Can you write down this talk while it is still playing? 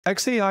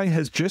XAI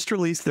has just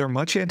released their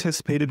much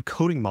anticipated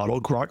coding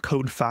model, Grok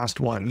Code Fast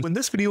 1. In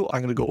this video,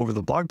 I'm going to go over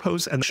the blog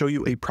post and show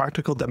you a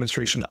practical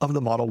demonstration of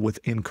the model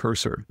within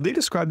Cursor. They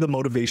describe the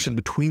motivation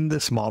between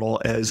this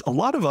model as a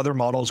lot of other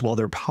models, while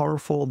they're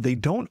powerful, they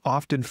don't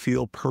often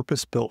feel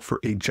purpose-built for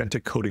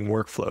agentic coding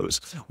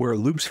workflows, where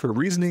loops for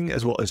reasoning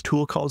as well as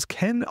tool calls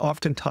can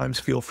oftentimes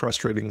feel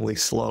frustratingly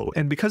slow.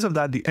 And because of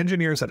that, the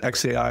engineers at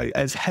XAI,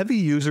 as heavy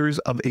users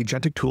of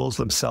agentic tools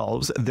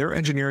themselves, their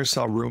engineers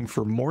saw room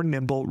for more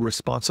nimble,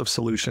 responsive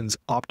solutions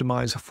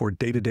optimized for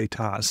day-to-day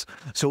tasks.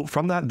 So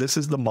from that, this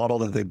is the model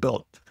that they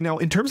built. Now,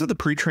 in terms of the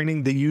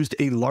pre-training, they used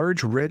a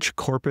large, rich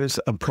corpus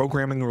of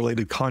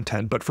programming-related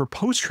content, but for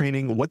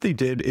post-training, what they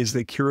did is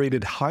they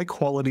curated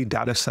high-quality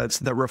data sets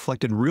that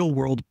reflected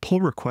real-world pull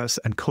requests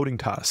and coding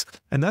tasks.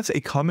 And that's a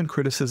common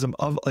criticism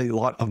of a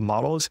lot of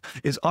models,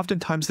 is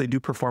oftentimes they do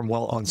perform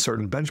well on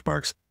certain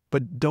benchmarks,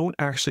 but don't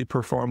actually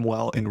perform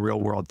well in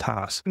real-world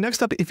tasks.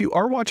 Next up, if you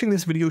are watching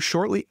this video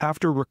shortly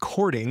after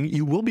recording,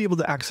 you will be able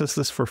to access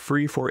this for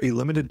free for a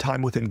limited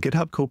time within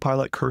GitHub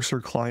Copilot, Cursor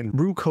Client,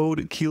 Brew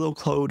Code, Kilo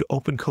Code,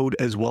 Open Code,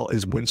 as well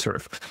as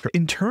Windsurf.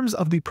 In terms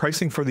of the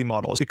pricing for the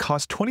models, it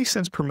costs 20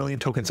 cents per million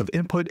tokens of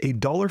input,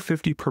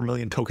 $1.50 per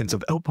million tokens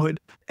of output,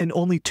 and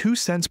only 2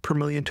 cents per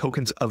million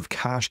tokens of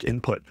cached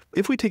input.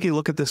 If we take a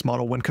look at this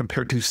model when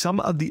compared to some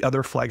of the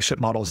other flagship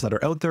models that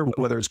are out there,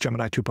 whether it's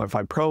Gemini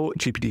 2.5 Pro,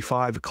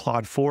 GPT-5,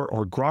 Claude 4,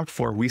 or Grok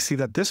 4, we see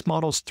that this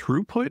model's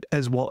throughput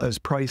as well as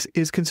price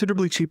is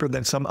considerably cheaper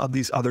than some of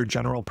these other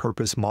general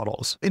purpose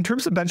models. In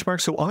terms of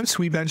benchmarks, so on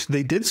Sweetbench,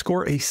 they did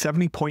score a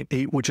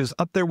 70.8, which is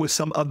up there with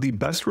some of the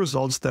best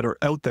results that are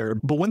out there.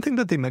 But one thing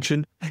that they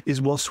mentioned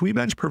is while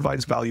Sweetbench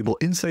provides valuable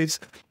insights,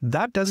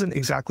 that doesn't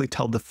exactly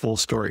tell the full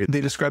story. They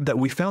described that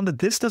we found that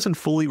this doesn't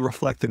fully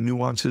reflect the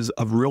nuances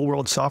of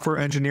real-world software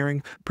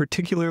engineering,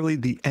 particularly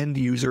the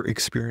end-user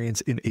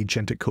experience in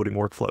agentic coding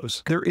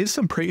workflows. There is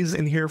some praise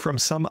in here from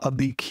some of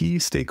the key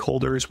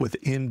stakeholders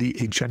within the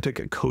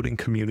agentic coding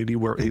community,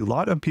 where a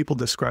lot of people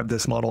describe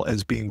this model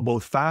as being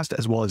both fast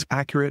as well as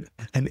accurate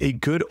and a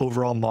good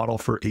overall model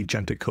for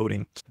agentic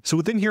coding. So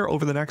within here,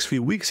 over the next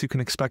few weeks, you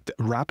can expect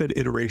rapid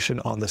iteration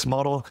on this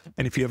model.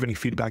 And if you have any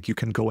feedback, you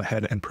can go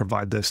ahead and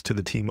provide this to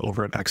the team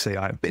over at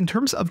XAI. In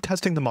terms of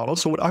testing the model,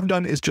 so what I've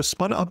done is just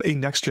spun up a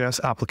Next.js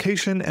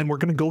application, and we're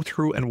going to go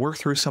through and work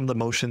through some of the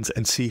motions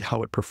and see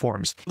how it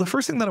performs. The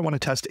first thing that I want to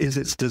test is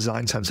its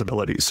design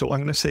sensibility. So I'm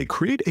going to say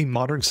create a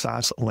modern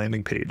SaaS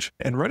landing page.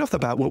 And right off the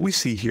bat, what we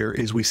see here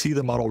is we see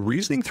the model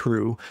reasoning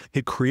through.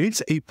 It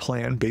creates a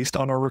plan based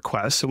on our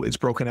request. So it's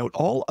broken out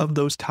all of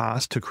those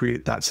tasks to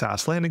create that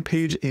SaaS landing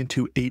page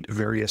into 8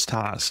 various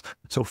tasks.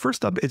 So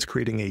first up, it's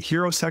creating a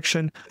hero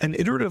section, and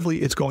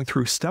iteratively, it's going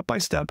through step by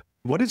step.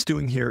 What it's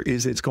doing here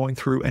is it's going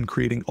through and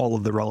creating all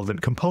of the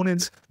relevant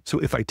components. So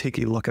if I take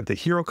a look at the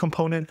hero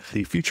component,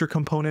 the feature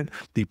component,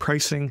 the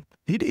pricing,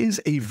 it is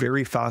a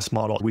very fast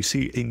model. We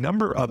see a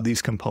number of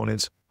these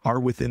components are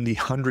within the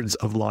hundreds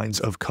of lines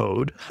of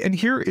code. And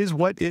here is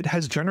what it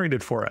has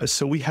generated for us.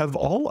 So we have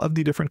all of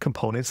the different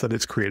components that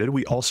it's created.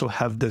 We also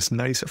have this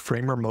nice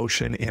framer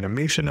motion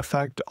animation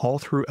effect all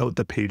throughout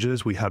the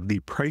pages. We have the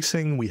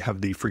pricing, we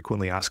have the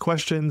frequently asked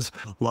questions,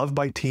 loved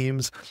by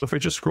teams. So if I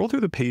just scroll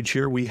through the page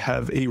here, we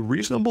have a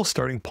reasonable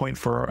starting point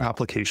for our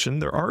application.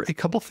 There are a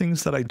couple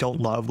things that I don't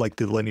love, like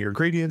the linear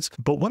gradients,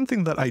 but one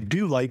thing that I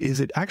do like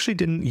is it actually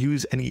didn't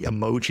use any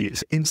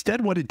emojis.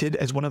 Instead, what it did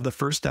as one of the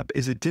first steps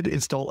is it did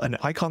install an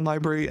icon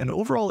library, and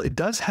overall it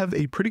does have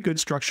a pretty good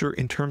structure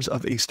in terms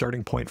of a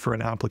starting point for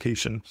an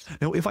application.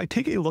 Now, if I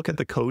take a look at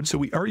the code, so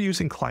we are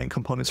using client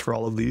components for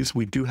all of these.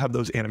 We do have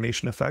those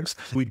animation effects.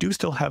 We do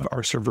still have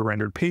our server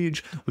rendered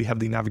page. We have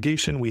the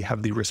navigation. We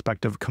have the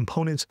respective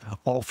components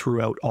all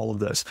throughout all of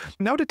this.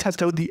 Now to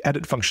test out the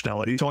edit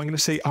functionality. So I'm going to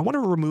say I want to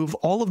remove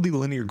all of the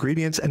linear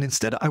gradients, and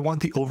instead I want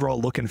the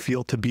overall look and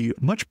feel to be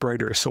much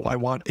brighter. So I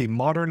want a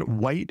modern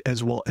white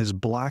as well as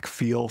black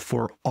feel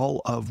for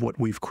all of what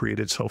we've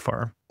created so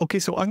far. Okay,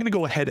 so I'm going to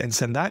go ahead and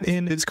send that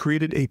in. It's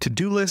created a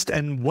to-do list,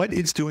 and what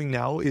it's doing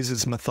now is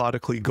it's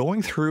methodically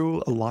going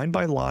through line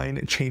by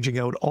line, changing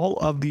out all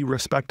of the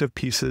respective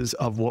pieces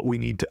of what we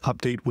need to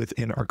update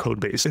within our code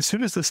base. As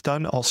soon as this is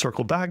done, I'll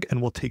circle back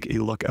and we'll take a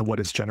look at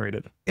what it's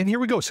generated. And here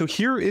we go. So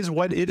here is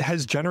what it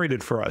has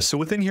generated for us. So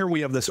within here,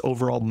 we have this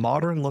overall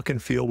modern look and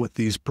feel with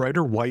these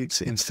brighter whites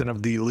instead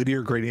of the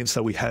linear gradients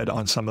that we had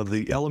on some of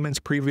the elements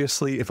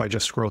previously. If I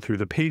just scroll through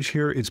the page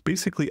here, it's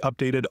basically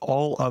updated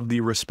all of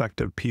the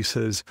respective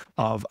pieces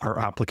of our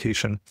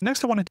application.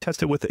 Next, I want to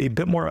test it with a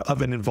bit more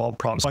of an involved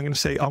problem. So I'm going to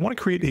say I want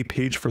to create a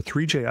page for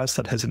Three.js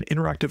that has an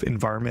interactive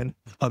environment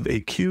of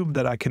a cube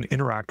that I can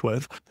interact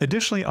with.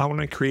 Additionally, I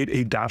want to create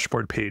a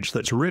dashboard page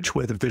that's rich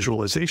with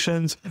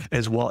visualizations,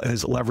 as well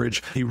as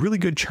leverage a really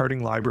good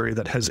charting library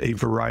that has a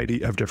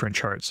variety of different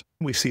charts.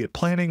 We see it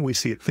planning, we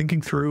see it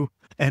thinking through,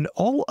 And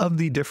all of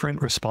the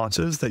different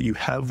responses that you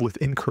have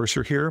within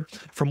Cursor here,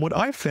 from what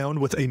I've found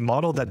with a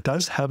model that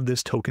does have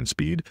this token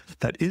speed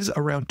that is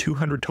around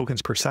 200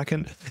 tokens per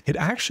second, it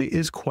actually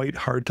is quite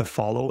hard to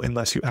follow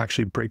unless you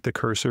actually break the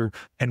cursor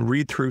and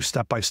read through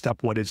step by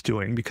step what it's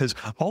doing, because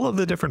all of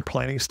the different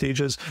planning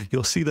stages,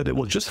 you'll see that it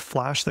will just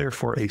flash there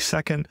for a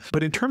second.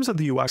 But in terms of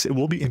the UX, it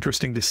will be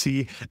interesting to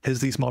see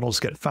as these models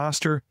get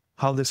faster,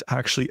 how this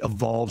actually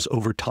evolves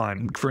over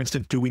time. For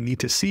instance, do we need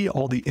to see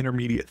all the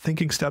intermediate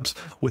thinking steps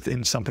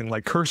within something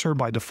like Cursor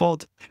by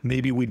default?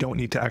 Maybe we don't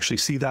need to actually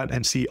see that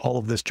and see all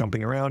of this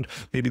jumping around.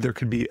 Maybe there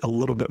could be a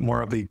little bit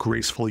more of a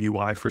graceful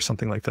UI for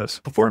something like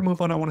this. Before I move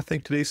on, I want to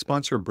thank today's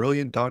sponsor,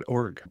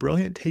 Brilliant.org.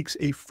 Brilliant takes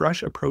a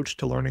fresh approach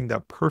to learning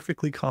that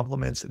perfectly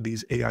complements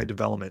these AI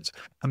developments.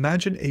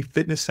 Imagine a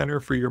fitness center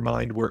for your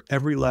mind where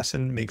every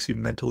lesson makes you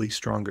mentally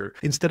stronger.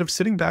 Instead of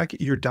sitting back,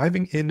 you're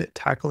diving in,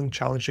 tackling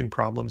challenging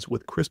problems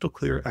with crystal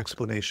clear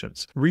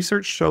explanations.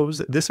 Research shows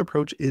that this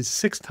approach is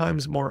 6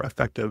 times more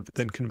effective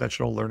than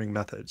conventional learning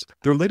methods.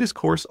 Their latest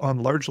course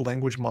on large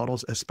language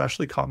models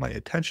especially caught my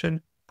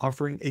attention,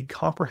 offering a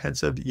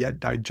comprehensive yet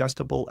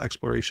digestible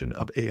exploration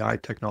of AI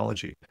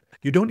technology.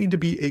 You don't need to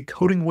be a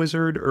coding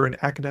wizard or an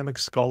academic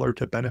scholar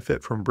to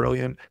benefit from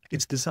Brilliant.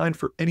 It's designed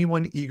for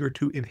anyone eager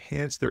to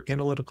enhance their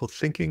analytical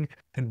thinking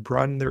and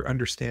broaden their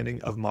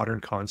understanding of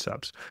modern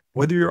concepts.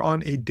 Whether you're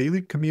on a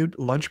daily commute,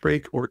 lunch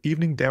break, or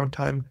evening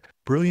downtime,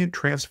 Brilliant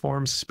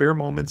transforms spare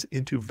moments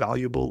into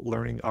valuable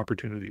learning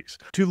opportunities.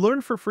 To learn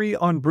for free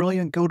on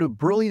Brilliant, go to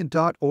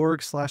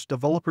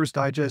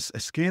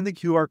brilliant.org/developersdigest, scan the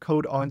QR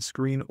code on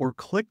screen, or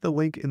click the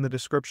link in the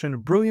description.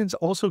 Brilliant's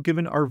also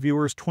given our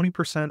viewers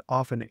 20%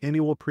 off an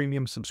annual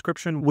premium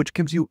subscription, which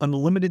gives you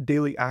unlimited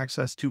daily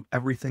access to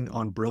everything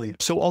on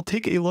Brilliant. So I'll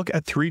take a look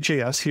at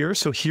Three.js here.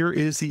 So here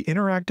is the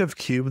interactive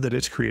cube that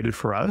it's created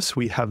for us.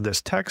 We have this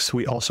text.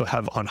 We also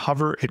have on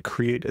hover, it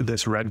creates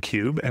this red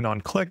cube, and on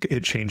click,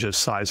 it changes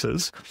sizes.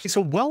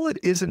 So while it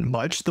isn't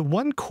much, the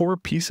one core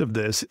piece of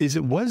this is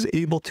it was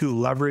able to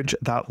leverage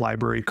that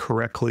library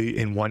correctly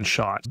in one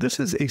shot. This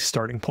is a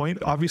starting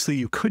point. Obviously,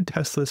 you could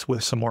test this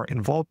with some more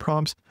involved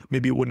prompts.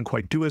 Maybe it wouldn't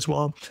quite do as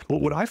well.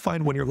 But what I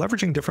find when you're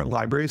leveraging different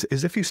libraries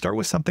is if you start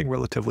with something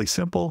relatively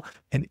simple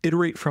and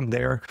iterate from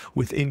there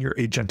within your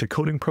agentic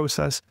coding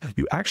process,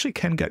 you actually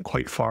can get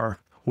quite far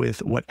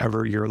with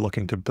whatever you're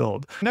looking to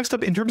build. Next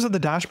up, in terms of the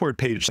dashboard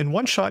page, in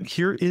one shot,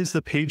 here is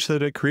the page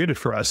that it created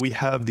for us. We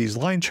have these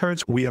line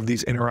charts, we have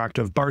these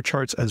interactive bar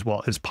charts, as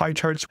well as pie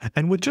charts.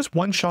 And with just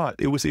one shot,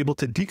 it was able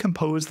to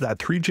decompose that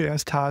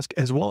Three.js task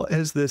as well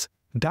as this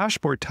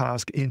dashboard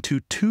task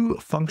into 2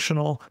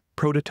 functional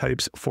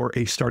prototypes for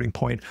a starting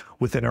point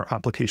within our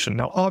application.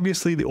 Now,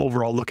 obviously, the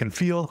overall look and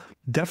feel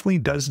definitely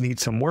does need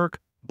some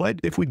work.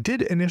 But if we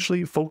did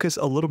initially focus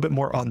a little bit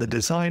more on the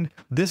design,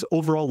 this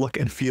overall look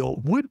and feel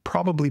would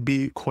probably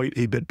be quite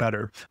a bit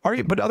better. All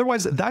right, but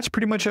otherwise, that's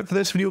pretty much it for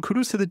this video.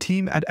 Kudos to the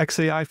team at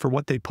XAI for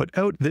what they put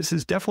out. This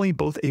is definitely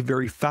both a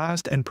very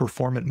fast and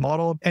performant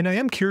model. And I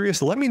am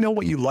curious, let me know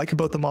what you like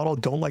about the model,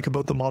 don't like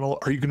about the model.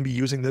 Are you going to be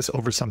using this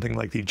over something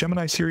like the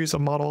Gemini series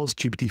of models,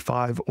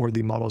 GPT-5, or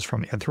the models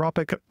from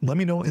Anthropic? Let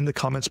me know in the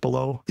comments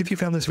below. If you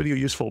found this video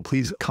useful,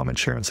 please comment,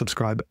 share, and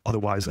subscribe.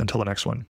 Otherwise, until the next one.